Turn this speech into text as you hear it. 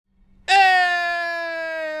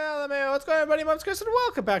what's going on, everybody? My name's Chris, and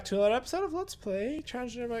welcome back to another episode of Let's Play.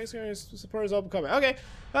 Transgender experience supporters open comment. Okay,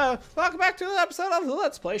 welcome back to another episode of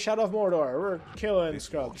Let's Play Shadow of Mordor. We're killing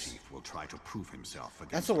scrubs. War chief will try to prove himself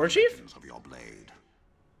against That's the war chief? of your blade.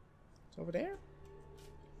 It's over there.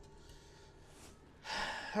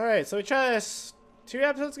 All right, so we tried this 2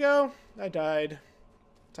 episodes ago. I died.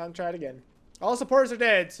 Time to try it again. All supporters are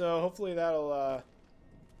dead, so hopefully that'll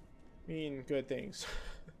mean good things.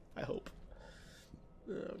 I hope.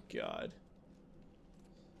 Oh god.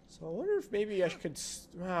 So I wonder if maybe I could.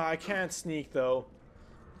 I can't sneak though.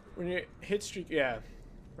 When you hit streak, yeah,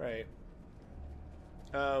 right.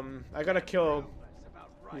 I gotta kill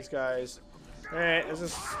these guys. All right, let's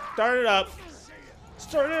just start it up.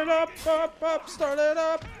 Start it up, start it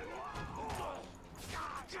up.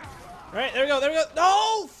 All right, there we go, there we go.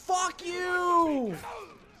 No, fuck you.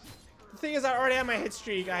 The thing is, I already have my hit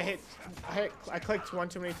streak. I clicked one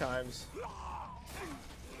too many times.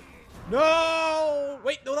 No!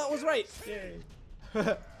 Wait, no, that was right. Yay.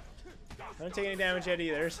 I don't take any damage yet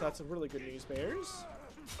either, so that's a really good news, bears.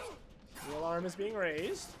 The alarm is being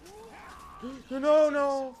raised. No,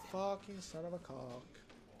 no! Fucking son of a cock.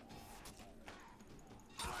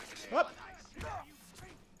 Up!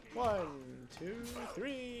 1, 2,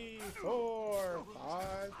 3, 4,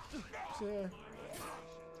 5, 6.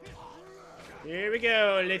 Here we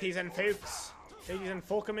go, ladies and folks. Ladies and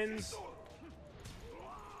folkamins.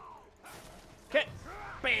 Okay,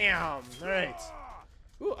 bam! Alright.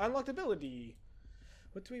 Ooh, unlocked ability.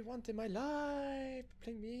 What do we want in my life?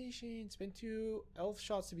 Playing mission. Spend 2 elf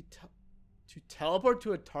shots to teleport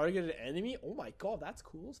to a targeted enemy. Oh my god, that's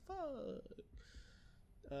cool as fuck.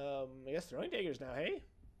 I guess throwing daggers now, hey?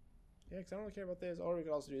 Yeah, because I don't really care about this. Or we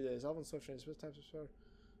could also do this. Elven swift range, types of sword.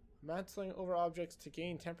 Mantling over objects to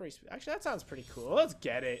gain temporary speed. Actually, that sounds pretty cool. Let's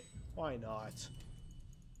get it. Why not?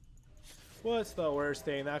 What's the worst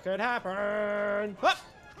thing that could happen? Hup!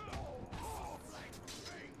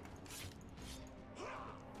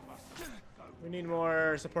 We need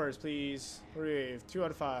more supporters, please. We have 2 out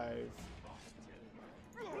of 5.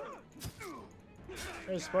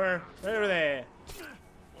 There's a supporter. Right over there.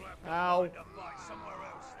 Ow.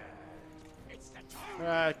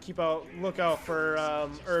 Keep out, look out for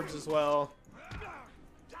herbs as well.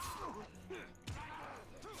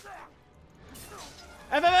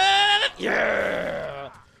 Yeah.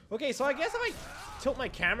 Okay, so I guess if I tilt my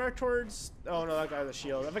camera towards, oh no, that guy has a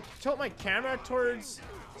shield. If I tilt my camera towards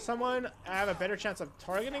someone, I have a better chance of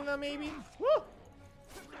targeting them, maybe. Woo!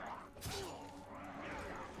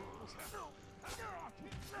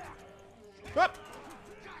 Up.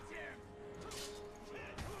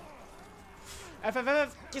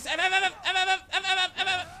 FFF. Yes.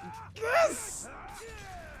 FFF. Yes.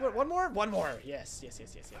 What? One more? One more. Yes. Yes.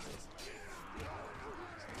 Yes. Yes. Yes. Yes.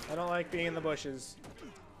 I don't like being in the bushes.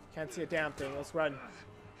 Can't see a damn thing. Let's run.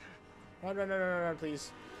 Run, run, run, run, run,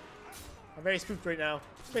 please. I'm very spooked right now.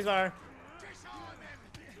 Spacebar.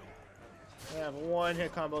 I have 1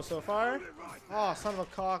 hit combo so far. Oh, son of a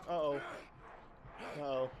cock. Uh-oh.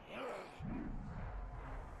 Uh-oh.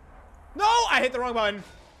 No! I hit the wrong button.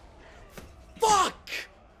 Fuck!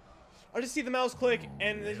 I just see the mouse click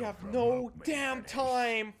and you have no damn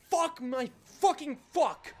time. Fuck my fucking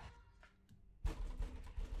fuck.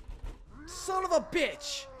 Son of a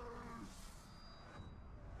bitch!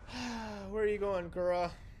 Where are you going,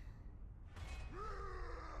 Gura?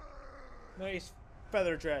 Nice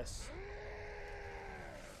feather dress.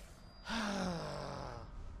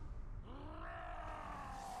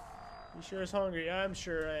 You sure is hungry? I'm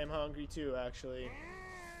sure I am hungry too, actually.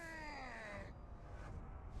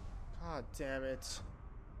 God damn it.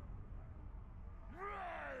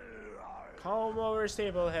 Calm over,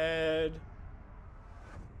 Staplehead.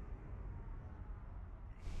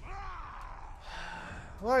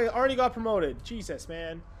 Well, I already got promoted. Jesus,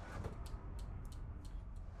 man.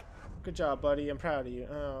 Good job, buddy. I'm proud of you.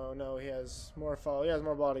 Oh, no, he has more follow. He has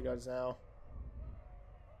more bodyguards now.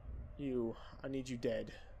 You. I need you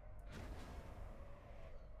dead.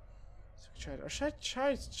 So should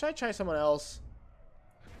I try someone else?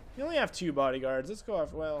 You only have 2 bodyguards. Let's go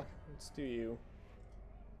after. Well, let's do you.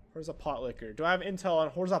 Where's a pot liquor? Do I have intel on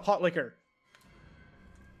where's that pot liquor?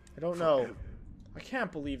 I don't know. I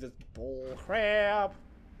can't believe this bull crap.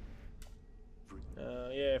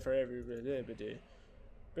 Yeah, for everybody.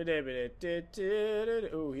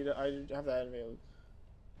 Oh, I have that available.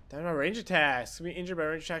 Damn, my range attacks. Can be injured by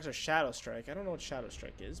range attacks or shadow strike. I don't know what shadow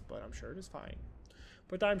strike is, but I'm sure it is fine.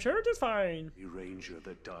 But I'm sure it is fine. The ranger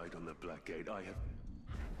that died on the Black Gate, I have.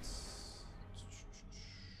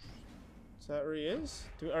 Is that where he is?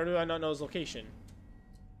 Or do I not know his location?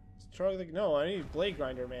 No, I need Blade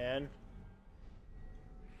Grinder, man.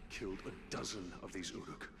 killed a dozen of these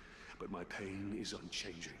Uruk, but my pain is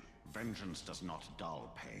unchanging. Vengeance does not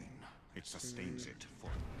dull pain. It sustains it for...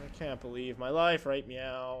 I can't believe my life, right?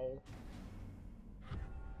 Meow.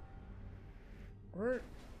 Where?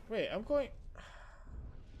 Wait, I'm going...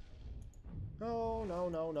 No, no,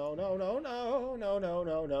 no, no, no, no, no, no, no,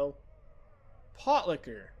 no, no. Pot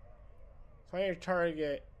liquor. Find your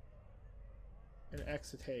target and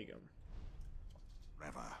exotag him.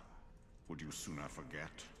 Reva, would you sooner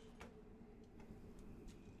forget?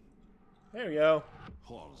 There we go.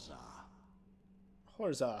 Horza.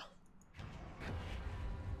 Horza.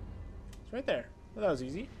 It's right there. Well, that was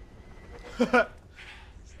easy. I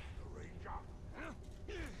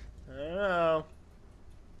don't know.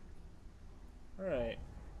 Alright.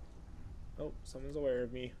 Oh, someone's aware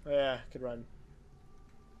of me. Oh yeah, I could run.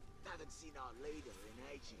 Haven't seen our leader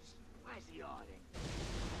in ages. Where's he hiding?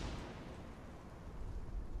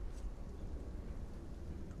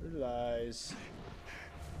 Lies.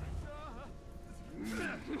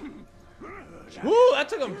 Woo! That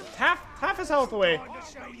took him half his health away.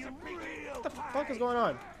 What the fuck is going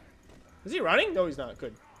on? Is he running? No, he's not.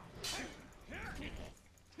 Good.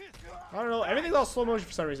 I don't know. Everything's all slow motion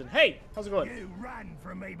for some reason. Hey, how's it going? You ran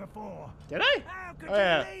from me before. Did I? How could Oh,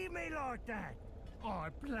 yeah. you leave me like that? I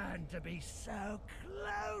planned to be so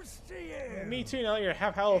close to you. Yeah, me too. Now that you're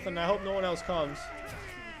half health, and I hope no one else comes.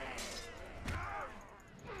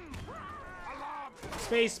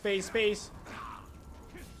 Space, space, space.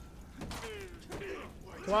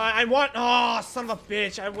 Come on, I want. Oh, son of a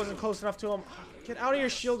bitch! I wasn't close enough to him. Get out of your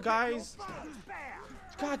shield, guys.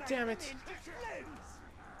 God damn it.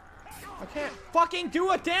 I can't fucking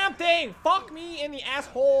do a damn thing! Fuck me in the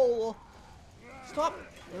asshole! Stop!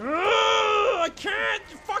 Ugh, I can't!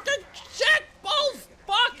 Fucking shit! Balls!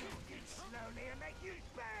 Fuck!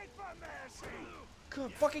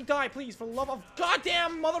 God, fucking die, please, for the love of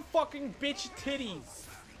goddamn motherfucking bitch titties!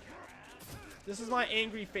 This is my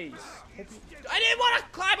angry face. I didn't want to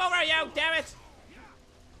climb over you, damn it!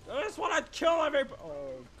 I just want to kill everybody.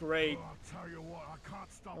 Oh, great. I'll tell you what, I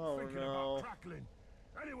can't stop thinking no. about crackling.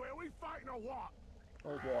 Anyway, are we fighting or what?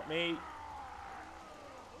 Oh, what, mate?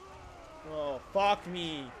 Oh, fuck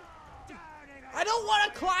me. I don't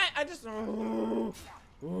want to climb. I just...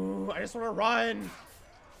 I just want to run.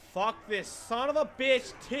 Fuck this son of a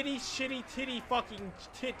bitch. Titty, shitty, titty, fucking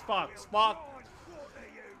tit fucks. Fuck.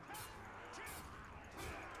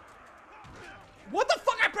 What the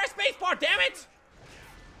fuck? I pressed spacebar, damn it!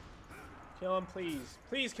 Kill him, please.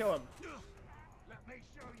 Please kill him.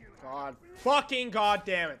 God. Fucking god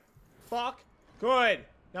damn it. Fuck. Good.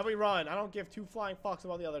 Now we run. I don't give two flying fucks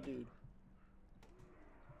about the other dude.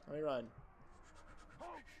 Let me run.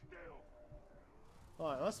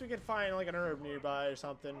 Hold on, unless we can find like an herb nearby or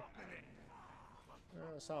something.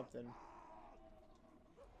 Something.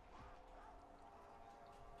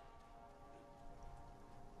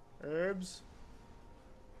 Herbs.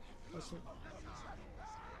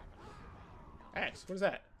 Axe, what is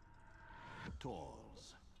that? Tools.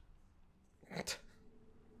 You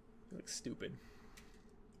look stupid.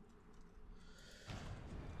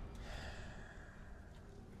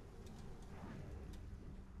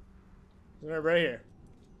 There's an herb right here.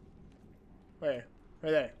 Where?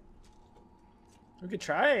 Right there. We could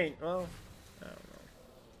try. Well, I don't know.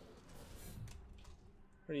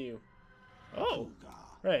 What are you? Oh,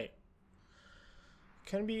 right.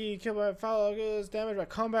 Can be killed by foul goods, damaged by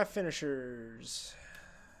combat finishers.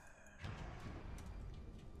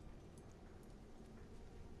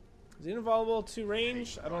 Is he invulnerable to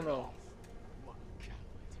range? I don't know.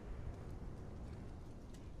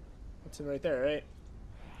 That's him right there, right?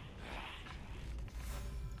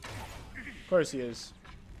 Of course he is.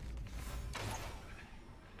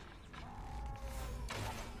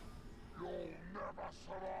 You'll never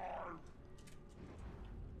survive.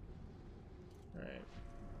 Alright.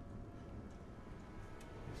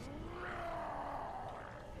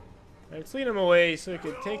 Let's lead him away so we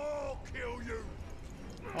can take. I'll kill you.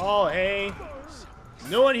 Oh, hey.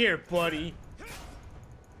 No one here, buddy.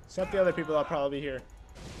 Except the other people that'll probably be here.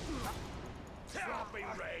 Sloppy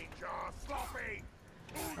ranger, sloppy.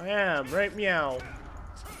 I am, right? Meow.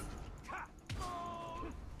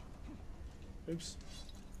 Oops.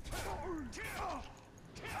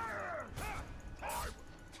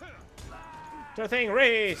 The thing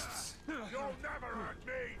raced. You'll never hurt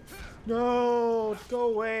me. No, go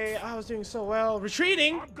away. I was doing so well.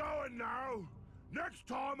 Retreating. I'm going now. Next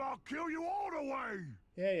time I'll kill you all the way.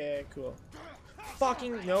 Yeah, cool.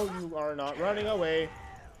 Fucking no, you are not running away.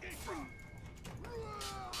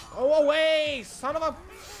 Oh, away, son of a.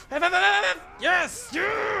 Yes.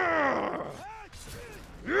 Yeah.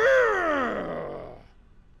 Yeah.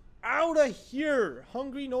 of here.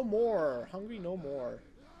 Hungry no more. Hungry no more.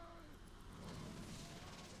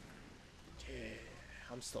 Yeah,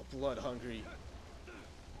 I'm still blood hungry.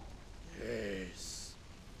 Yes.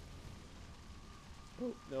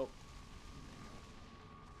 Oh, nope.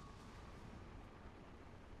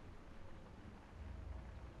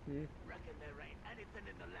 Reckon there ain't anything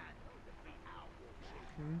in the land that beat our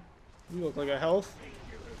warship. You look like a health.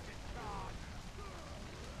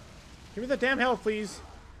 Give me the damn health, please.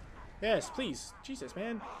 Yes, please. Jesus,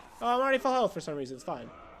 man. Oh, I'm already full health for some reason. It's fine.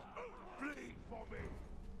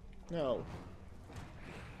 No.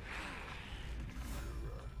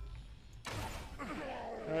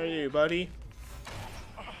 How are you, buddy?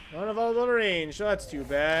 Unavailable to range. That's too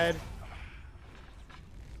bad.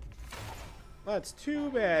 That's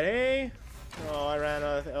too bad, eh? Oh, I ran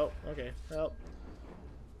out of... Oh, okay. Well.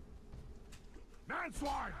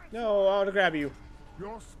 Manswine! No, I want to grab you.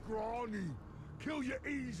 You're scrawny. Kill you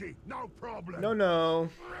easy, no problem. No, no.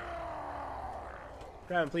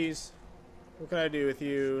 Grab him, please. What can I do with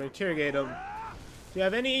you? Interrogate him. Do you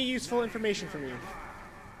have any useful information for me?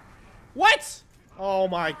 What? Oh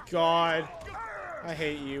my god. I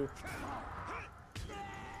hate you.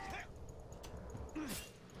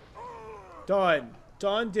 Done.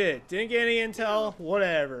 Done did. Didn't get any intel.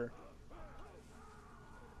 Whatever.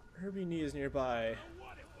 Herbie Knee is nearby.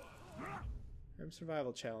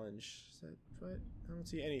 Survival challenge. Is that what? I don't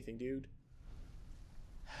see anything, dude.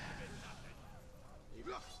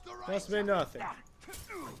 Must have been nothing.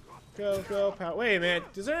 Go, go, pow. Wait a minute.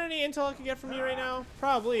 Is there any intel I can get from you right now?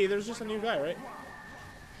 Probably. There's just a new guy, right?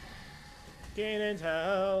 Gain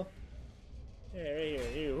intel. Yeah, right here.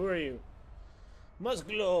 You. Who are you?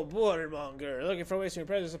 Musculo Bordermonger. Looking for wasting your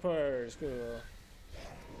presence supporters. Cool.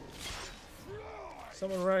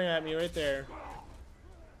 Someone running at me right there.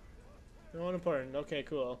 No one important. Okay,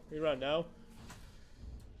 cool. We run now.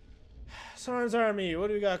 Sauron's army. What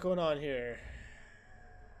do we got going on here?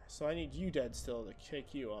 So I need you dead still to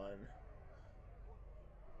kick you on.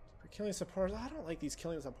 For killing supporters. I don't like these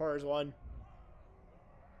killing supporters one.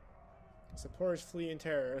 Supporters flee in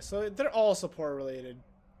terror. So they're all support related.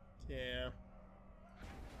 Yeah.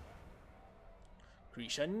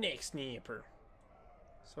 Grisha neck sniper.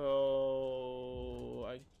 So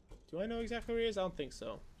do I know exactly where he is? I don't think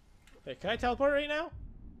so. Wait, can I teleport right now?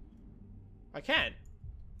 I can.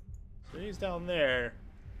 So he's down there.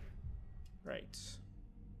 Right.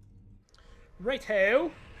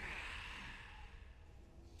 Right-ho.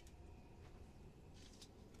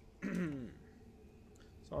 So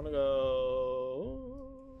I'm gonna go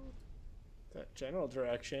that general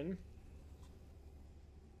direction.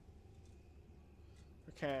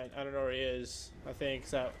 I can't. I don't know where he is. I think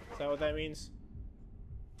is that what that means?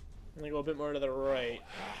 I'm gonna go a bit more to the right.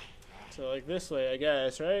 So like this way, I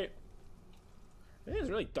guess, right? It is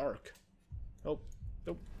really dark. Nope.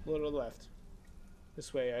 Nope. A little to the left.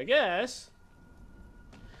 This way, I guess.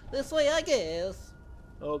 This way, I guess.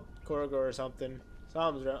 Oh, Korogor or something.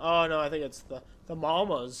 Something's around. Oh no, I think it's the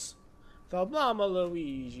mamas. The Mama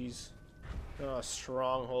Luigi's. Oh,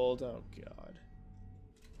 stronghold. Oh god.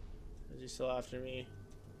 Is he still after me?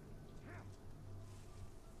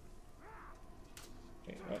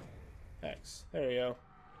 Okay, what? X. There we go.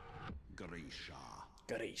 Grisha.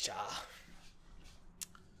 Grisha.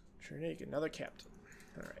 Trinake, another captain.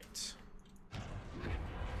 Alright.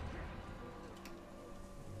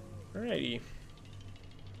 Alrighty.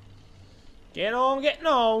 Get on, getting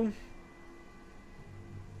on.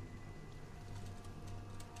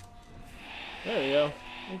 There we go.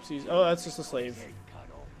 Oopsies. Oh, that's just a slave.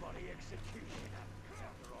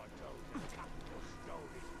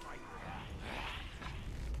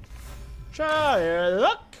 Try your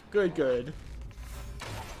luck. Good, good.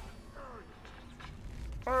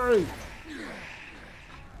 Alright.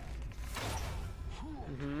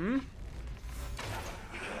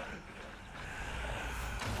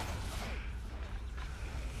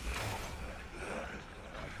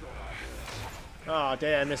 Oh,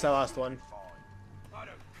 damn, I missed that last one.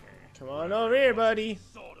 Come on over here, buddy.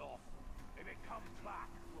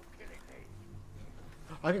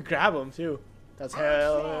 I could grab him, too. That's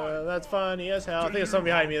hell. That's funny as hell. I think there's someone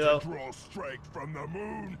behind me, though. Draw strength from the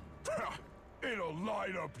moon. It'll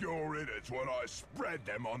light up your innards when I spread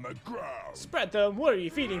them on the ground. Spread them? What are you,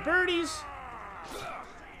 feeding birdies?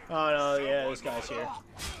 Oh, no, yeah, this guy's here.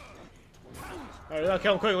 Alright, I'll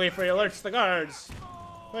kill him quickly before he alerts the guards.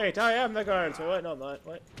 Wait, I am the guards. Wait, what? No, I'm not.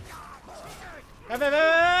 What?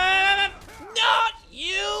 Not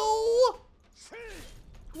you!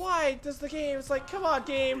 Why does the game... It's like, come on,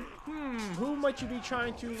 game. Who might you be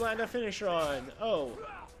trying to land a finisher on? Oh.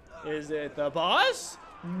 Is it the boss?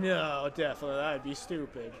 No, definitely. That'd be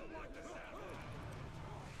stupid.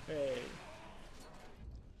 Hey.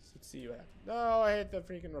 Let's see what happens. No, I hit the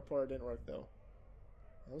freaking report. It didn't work though.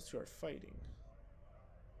 Those two are fighting.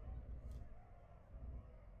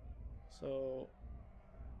 So,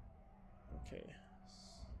 okay.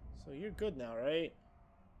 So you're good now, right?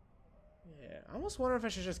 Yeah. I almost wonder if I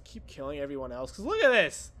should just keep killing everyone else. Because look at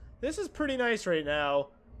this. This is pretty nice right now.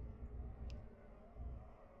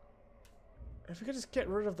 If we could just get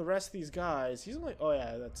rid of the rest of these guys. He's only... Oh,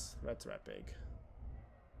 yeah. That's rat big.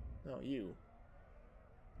 No, you.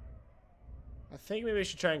 I think maybe we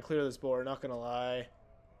should try and clear this board. Not gonna lie.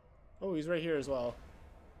 Oh, he's right here as well.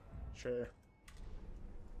 Sure.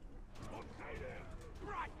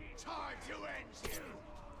 Time to end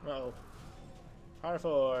you. Uh-oh. Power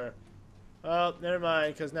 4. Well, never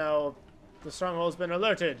mind, because now the stronghold's been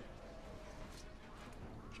alerted.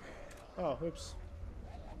 Oh, oops.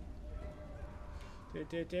 It's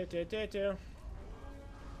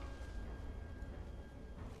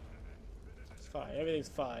fine. Everything's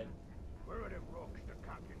fine. Where are the rocks the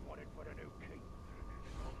captain wanted for the new king?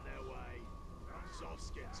 On their way.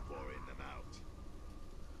 Softskins pouring them out.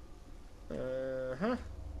 Uh-huh.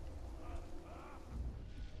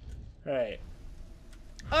 Alright.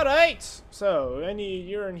 Alright! So,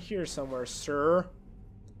 you're in here somewhere, sir.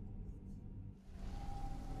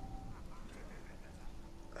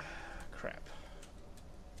 Crap.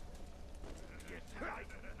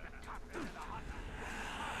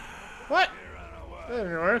 What? That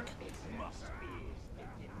didn't work.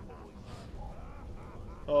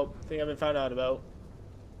 Oh, thing I've been found out about.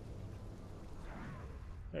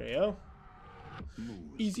 There you go.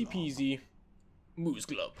 Easy peasy. Moose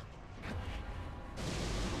Club.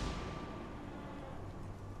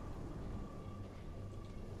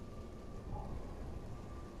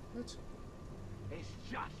 What? It's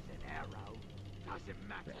just an arrow. Doesn't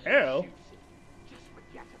matter. An arrow? Just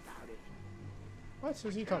forget about it. What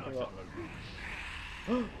is he talking about?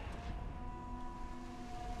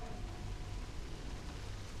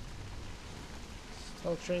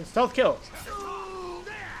 Stealth train, stealth kill.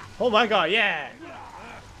 Oh my god, yeah.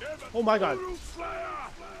 Oh my god.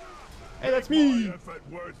 Hey, that's me. Effort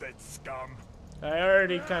worth it, scum. I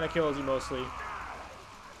already kind of killed you mostly.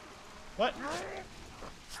 What?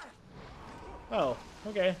 Oh,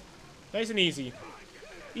 okay. Nice and easy.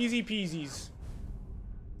 Easy peasies.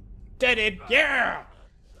 Deaded, yeah!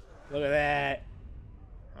 Look at that.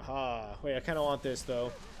 Aha. Wait, I kind of want this,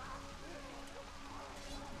 though.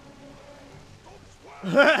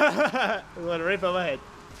 Let it right by my head.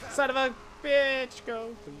 Son of a bitch,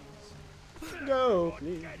 go, please. Go,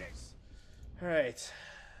 please. Alright.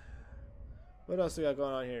 What else we got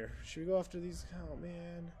going on here? Should we go after these? Oh,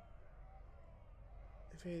 man.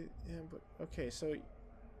 Yeah, but okay, so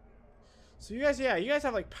you guys, yeah, you guys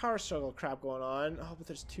have like power struggle crap going on. Oh, but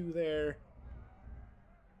there's two there.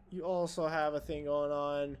 You also have a thing going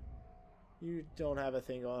on. You don't have a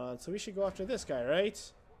thing going on, so we should go after this guy, right?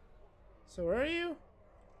 So where are you?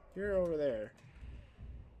 You're over there.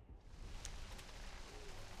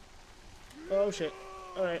 Oh shit!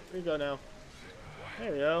 All right, we go now.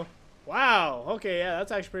 There we go. Wow. Okay, yeah,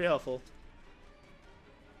 that's actually pretty helpful.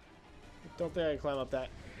 Don't think I can climb up that.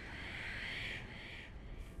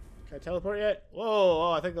 Can I teleport yet? Whoa!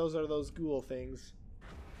 Oh, I think those are those ghoul things.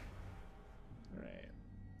 Alright.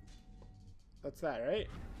 That's that, right?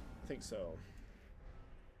 I think so.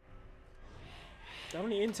 Got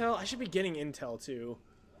any intel? I should be getting intel, too.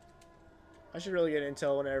 I should really get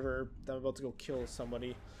intel whenever I'm about to go kill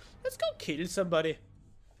somebody. Let's go kill somebody!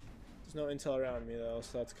 There's no intel around me, though,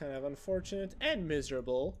 so that's kind of unfortunate and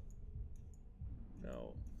miserable.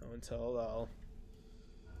 No. No intel at all.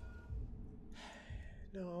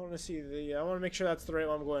 No, I want to see the... I want to make sure that's the right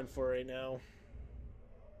one I'm going for right now.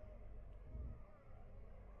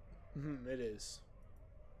 It is.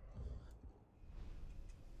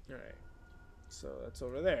 Alright. So, that's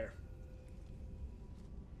over there.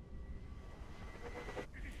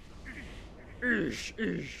 Whose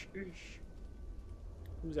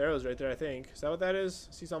arrow's right there, I think. Is that what that is?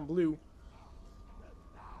 I see some blue.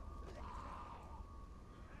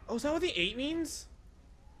 Oh, is that what the 8 means?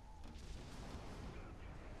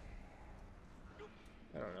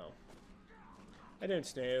 I don't know. I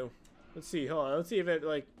don't know. Let's see. Hold on. Let's see if it,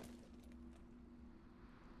 like...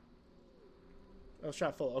 Oh,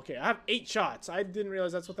 shot full. Okay, I have 8 shots. I didn't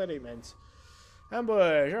realize that's what that 8 meant.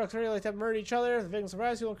 Ambush. You're very like to have murdered each other. The victim's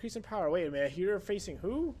surprise will increase in power. Wait a minute. You're facing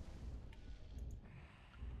who?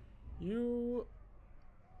 You...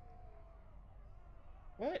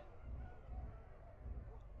 What?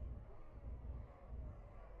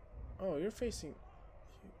 Oh, you're facing...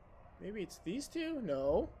 Maybe it's these two?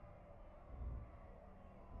 No.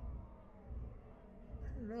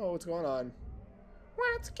 don't know what's going on.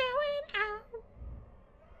 What's going on?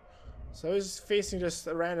 So he's facing just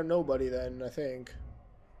a random nobody then, I think.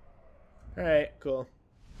 Alright, cool.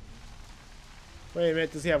 Wait a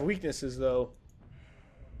minute, does he have weaknesses though?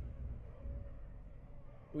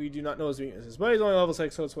 We do not know his weaknesses, but he's only level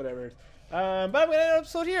 6, so it's whatever. But I'm going to end the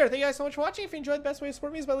episode here. Thank you guys so much for watching. If you enjoyed, the best way to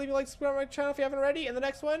support me is by leaving a like, subscribe to my channel if you haven't already. In the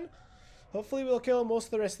next one, hopefully we'll kill most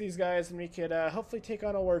of the rest of these guys and we could hopefully take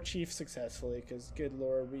on a war chief successfully, because good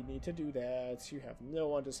lord, we need to do that. You have no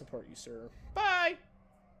one to support you, sir. Bye!